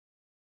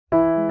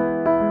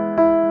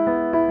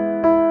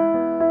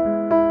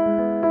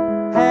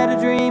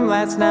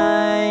last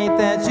night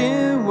that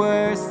you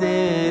were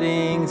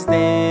sitting,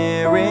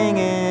 staring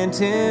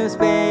into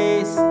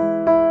space.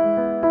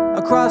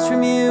 Across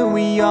from you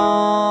we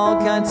all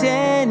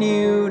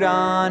continued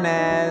on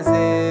as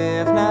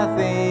if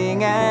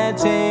nothing had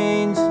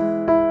changed.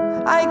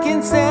 I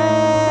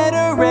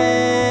consider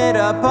it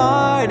a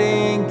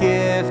parting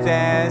gift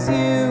as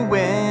you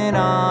went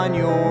on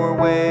your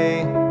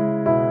way.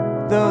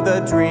 Though the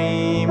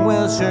dream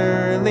will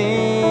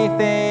surely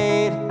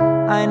fade,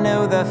 I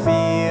know the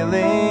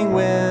feeling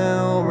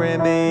will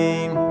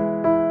remain.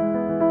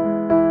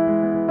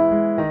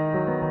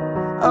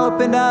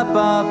 Opened up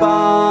a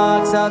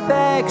box of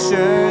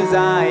pictures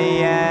I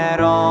had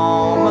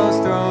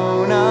almost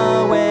thrown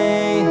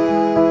away,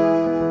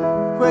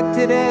 quick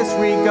to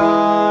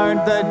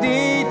disregard the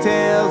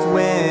details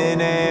when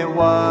it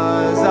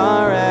was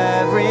our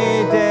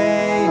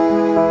everyday.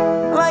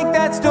 Like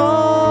that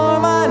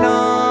storm on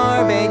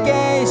our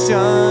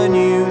vacation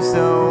you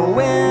so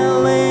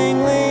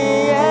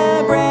willingly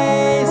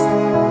embraced,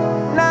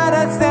 not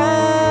a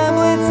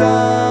semblance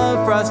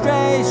of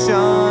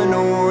frustration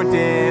or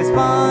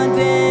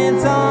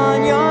despondence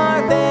on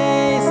your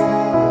face.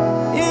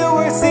 You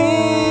were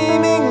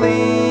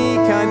seemingly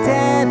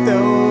content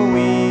though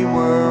we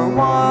were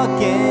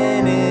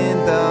walking in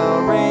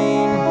the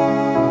rain.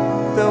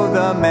 Though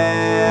the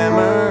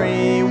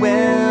memory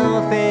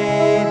will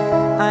fade,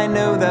 I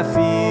know the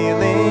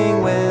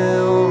feeling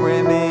will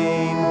remain.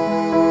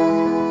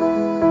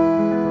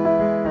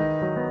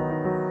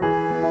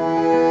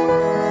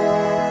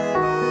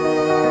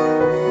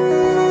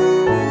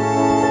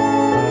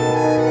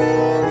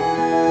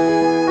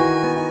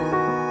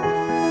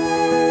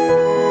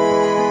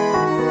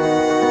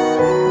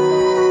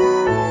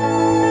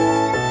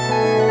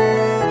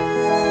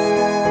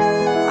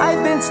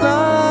 I've been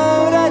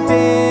slow to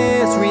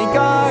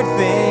disregard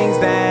things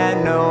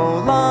that no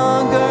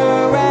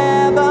longer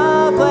have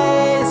a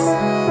place.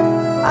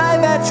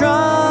 I've had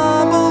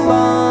trouble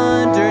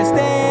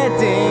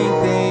understanding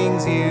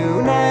things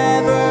you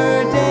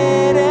never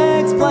did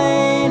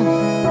explain.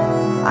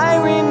 I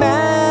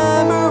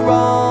remember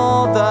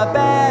all the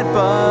bad,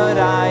 but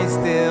I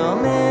still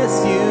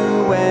miss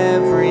you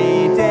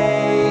every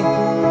day.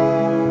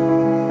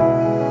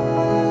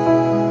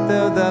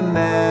 Though the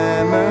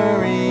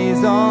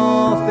memories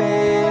all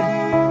fade,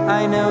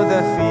 I know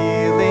the feeling